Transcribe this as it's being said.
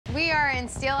are in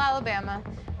Steele, Alabama.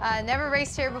 Never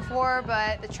raced here before,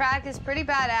 but the track is pretty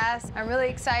badass. I'm really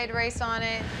excited to race on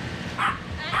it.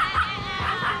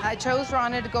 I chose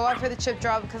Rhonda to go out for the chip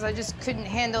draw because I just couldn't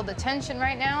handle the tension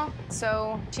right now.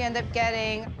 So she ended up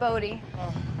getting Boddie.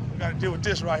 We gotta deal with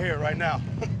this right here, right now.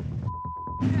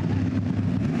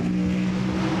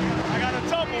 I got a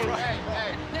tough one, right?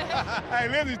 Hey,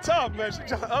 Lizzy tough, man. She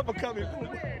trying to uppercut me.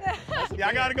 Yeah,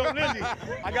 I gotta go Lizzy.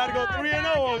 I gotta go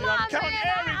 3-0 on you. I'm counting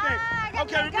everything.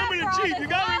 Okay, remember the Jeep. You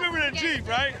gotta remember the Jeep,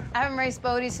 right? I haven't raced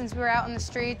Boddie since we were out in the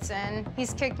streets, and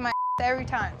he's kicked my every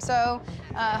time. So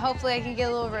hopefully I can get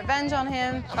a little revenge on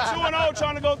him. I'm 2-0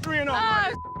 trying to go 3-0.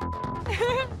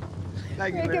 Oh,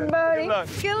 Thank you, man. Good luck.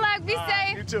 Good luck. Be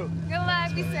safe. You too. Good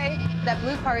luck. Be safe. That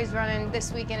blue car he's running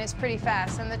this weekend is pretty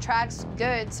fast, and the track's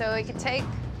good, so it could take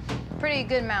a pretty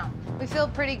good amount. We feel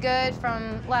pretty good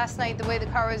from last night, the way the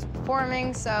car was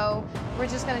performing, so we're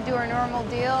just going to do our normal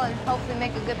deal and hopefully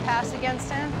make a good pass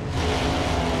against him.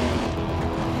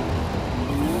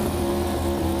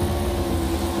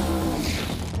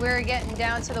 We're getting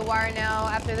down to the wire now.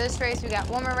 After this race, we got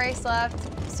one more race left.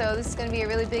 So this is gonna be a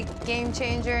really big game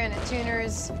changer and a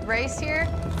tuner's race here.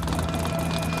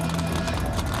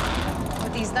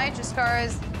 With these nitrous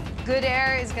cars, good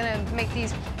air is gonna make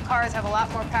these cars have a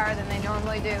lot more power than they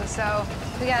normally do. So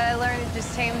we gotta learn to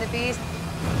just tame the beast.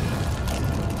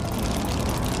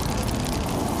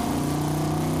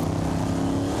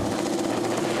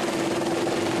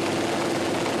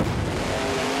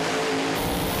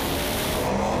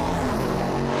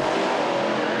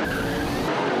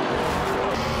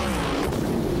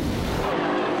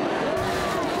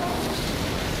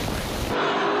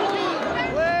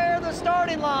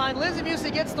 Line. Lizzy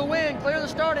Musi gets the win, clear the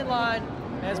starting line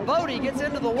as Boddie gets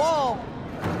into the wall.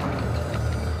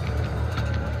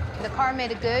 The car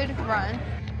made a good run,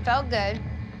 felt good,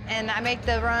 and I make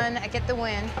the run, I get the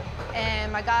win,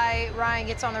 and my guy, Ryan,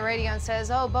 gets on the radio and says,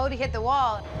 oh, Boddie hit the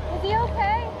wall. Is he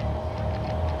okay?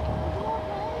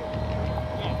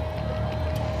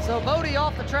 So Boddie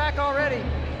off the track already.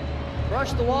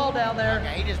 Brushed the wall down there.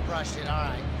 Okay, he just brushed it, all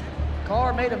right.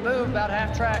 Car made a move about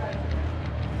half track.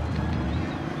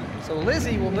 So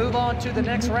Lizzy will move on to the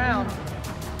next round.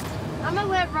 I'm gonna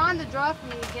let Rhonda draw for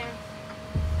me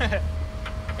again.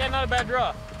 Yeah, not a bad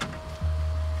draw.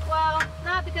 Well,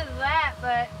 not because of that,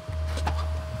 but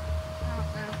I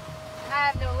don't know. I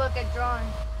have no look at drawing.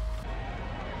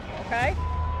 Okay.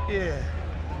 Yeah.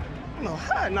 I don't know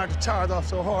how I knocked the tires off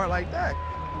so hard like that.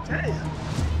 Damn.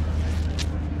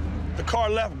 The car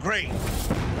left great.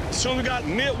 As soon as we got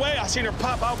midway, I seen her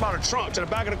pop out by the trunk to the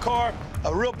back of the car.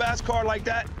 A real fast car like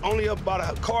that, only about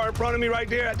a car in front of me right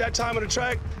there at that time of the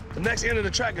track. The next end of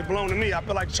the track is blown to me. I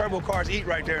feel like the turbo cars eat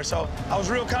right there. So I was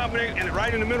real confident, and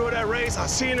right in the middle of that race, I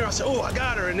seen her. I said, oh, I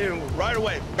got her. And then right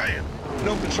away, bam,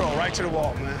 no control, right to the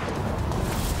wall, man.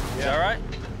 Yeah. Is that all right?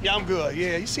 Yeah, I'm good.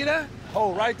 Yeah, you see that?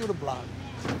 Hole right through the block.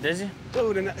 Did you?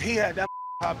 Dude, and he had that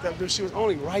popped up. Dude, she was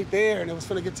only right there, and it was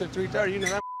finna get to 330. You know,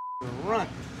 that run.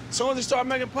 As soon as it started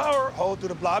making power, hold through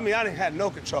the block. I mean, I didn't have no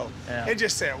control. Yeah. It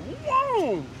just said,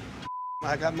 whoa!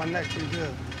 I got my neck pretty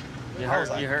good. You hurt,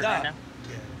 like, you hurt right now?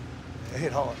 Yeah, it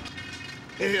hit hard.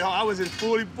 It hit hard. I was in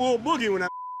full boogie when I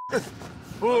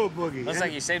full boogie. Looks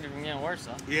like you saved it from getting worse,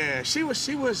 though. Yeah, she was,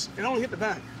 it only hit the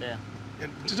back. Yeah. And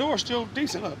the door's still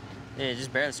decent, look. Yeah,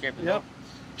 just barely scraped the door. Yep.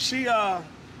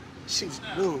 She's,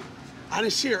 dude, I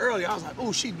didn't see her earlier. I was like,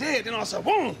 oh, she dead. Then I said,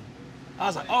 boom. I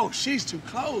was like, oh, she's too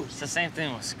close. It's the same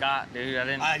thing with Scott, dude.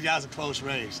 That was a close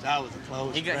race. That was a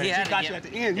close race. He got you at the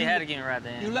end. He had to get me right at the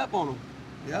end. You leapt on him.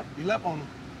 Yep, you leapt on him.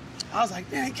 I was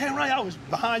like, man, he can't run. I was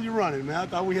behind you running, man. I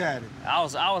thought we had it. I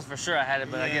was for sure I had it,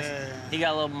 but I guess he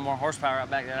got a little bit more horsepower right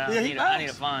back there. I need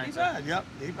to find. He passed. Yep,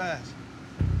 he passed.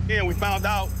 Yeah, and we found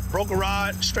out, broke a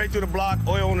rod, straight through the block,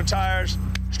 oil on the tires,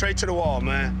 straight to the wall,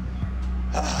 man.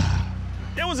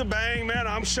 It was a bang, man.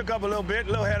 I'm shook up a little bit, a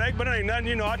little headache, but it ain't nothing.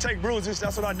 You know, I take bruises.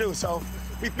 That's what I do. So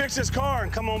we fixed this car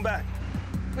and come on back.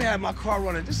 We had my car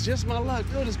running. This is just my luck,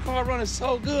 dude. This car running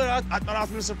so good. I thought I was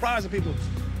going to surprise the people.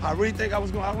 I really think I was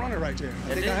going to outrun her right there.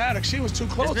 I think I had her. She was too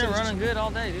close. It's been running good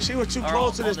all day, dude. She was too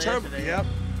close to this turbo. Yep.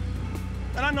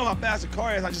 And I know how fast the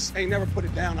car is. I just ain't never put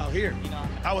it down out here. You know,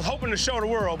 I was hoping to show the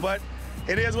world, but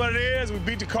it is what it is. We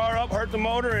beat the car up, hurt the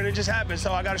motor, and it just happened.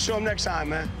 So I got to show them next time,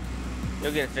 man.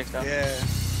 You'll get it fixed up. Yeah.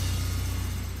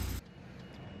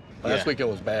 Last week it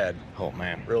was bad. Oh,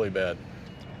 man. Really bad.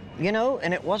 You know,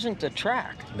 and it wasn't the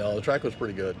track. No, the track was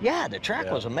pretty good. Yeah, the track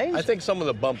was amazing. I think some of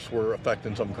the bumps were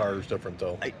affecting some cars different,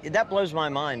 though. That blows my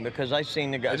mind because I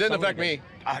seen the guys. It didn't affect me.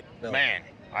 Man,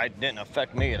 it didn't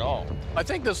affect me at all. I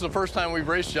think this is the first time we've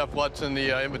raced Jeff Lutz in the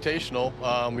Invitational.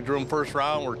 We drew him first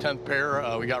round. We're 10th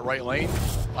pair. We got right lane.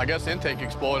 I guess intake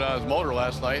exploded on his motor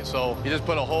last night, so he just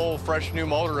put a whole fresh new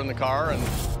motor in the car, and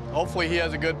hopefully he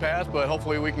has a good pass, but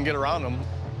hopefully we can get around him.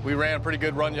 We ran a pretty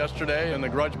good run yesterday in the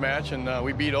grudge match, and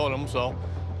we beat Odom, so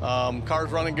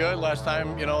car's running good last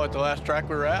time, you know, at the last track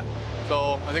we were at.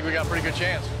 So I think we got a pretty good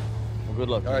chance. Well, good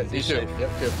luck. All right, you too. Yep,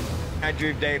 good. I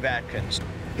drew Dave Atkins.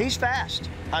 He's fast.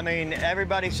 I mean,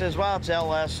 everybody says, well, it's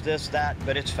LS, this, that,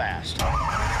 but it's fast.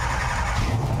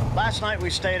 Last night we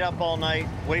stayed up all night.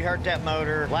 We hurt that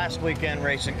motor. Last weekend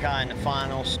racing Kai in the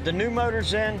finals. The new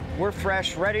motor's in. We're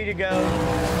fresh, ready to go.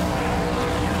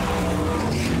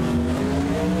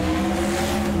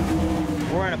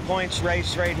 We're in a points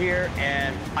race right here,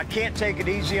 and I can't take it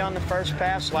easy on the first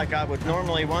pass like I would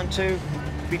normally want to.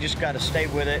 We just got to stay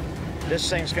with it. This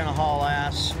thing's going to haul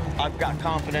ass. I've got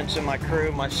confidence in my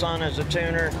crew. My son is a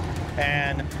tuner,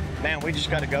 and man, we just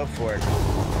got to go for it.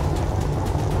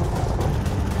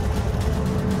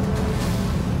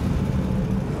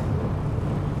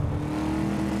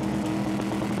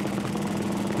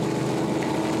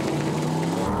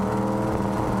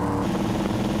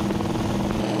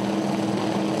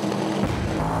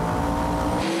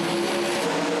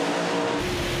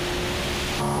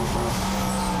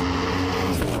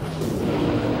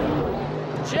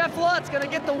 Gonna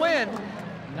get the win.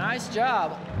 Nice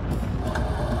job.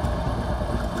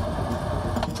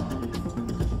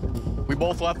 We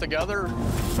both left together.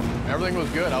 Everything was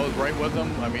good. I was right with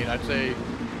them. I mean, I'd say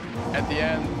at the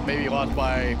end, maybe lost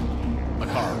by a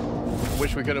car.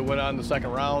 Wish we could have went on the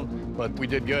second round, but we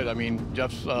did good. I mean,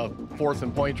 Jeff's fourth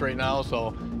in points right now,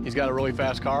 so he's got a really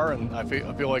fast car, and I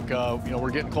feel like you know,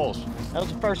 we're getting close. That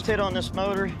was the first hit on this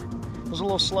motor. It was a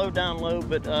little slow down low,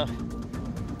 but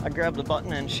I grabbed the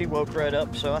button and she woke right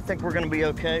up, so I think we're gonna be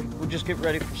okay. We'll just get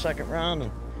ready for second round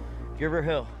and give her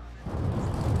hell.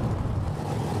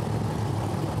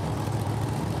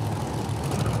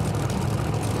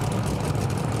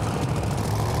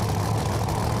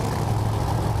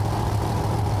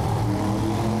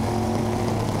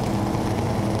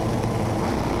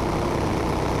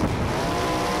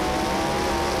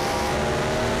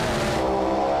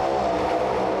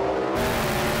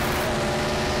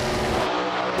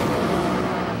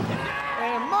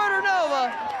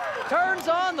 Turns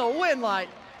on the win light.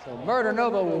 So Murder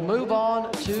Nova will move on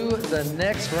to the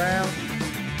next round.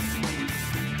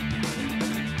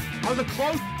 That was a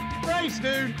close race,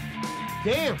 dude.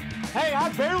 Damn. Hey, I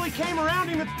barely came around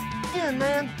him at the end,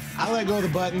 man. I let go of the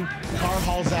button, car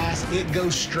hauls ass, it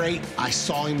goes straight. I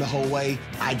saw him the whole way.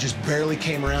 I just barely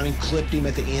came around him, clipped him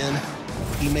at the end.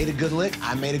 He made a good lick,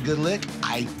 I made a good lick.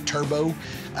 I turbo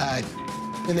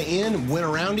in the end, went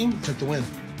around him, took the win.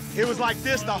 It was like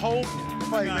this the whole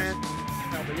way, man.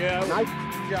 Yeah, Nice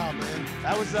job, man.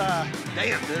 That was,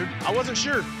 damn, dude. I wasn't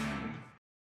sure.